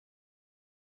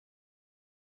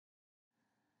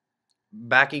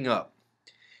Backing up.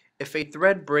 If a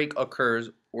thread break occurs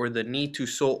or the need to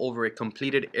sew over a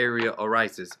completed area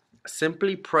arises,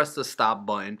 simply press the stop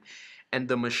button and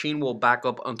the machine will back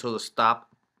up until the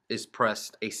stop is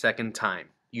pressed a second time.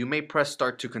 You may press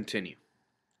start to continue.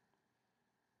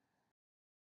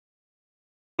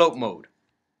 Float mode.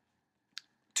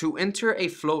 To enter a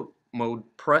float mode,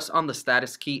 press on the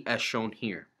status key as shown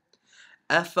here.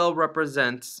 FL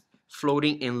represents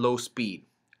floating in low speed.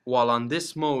 While on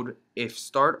this mode, if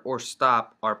start or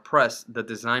stop are pressed, the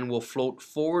design will float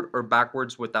forward or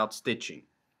backwards without stitching.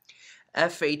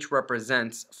 FH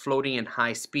represents floating in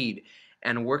high speed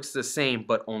and works the same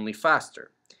but only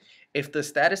faster. If the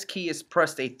status key is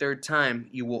pressed a third time,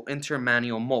 you will enter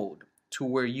manual mode, to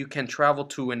where you can travel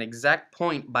to an exact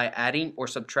point by adding or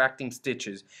subtracting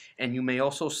stitches, and you may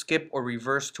also skip or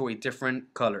reverse to a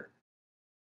different color.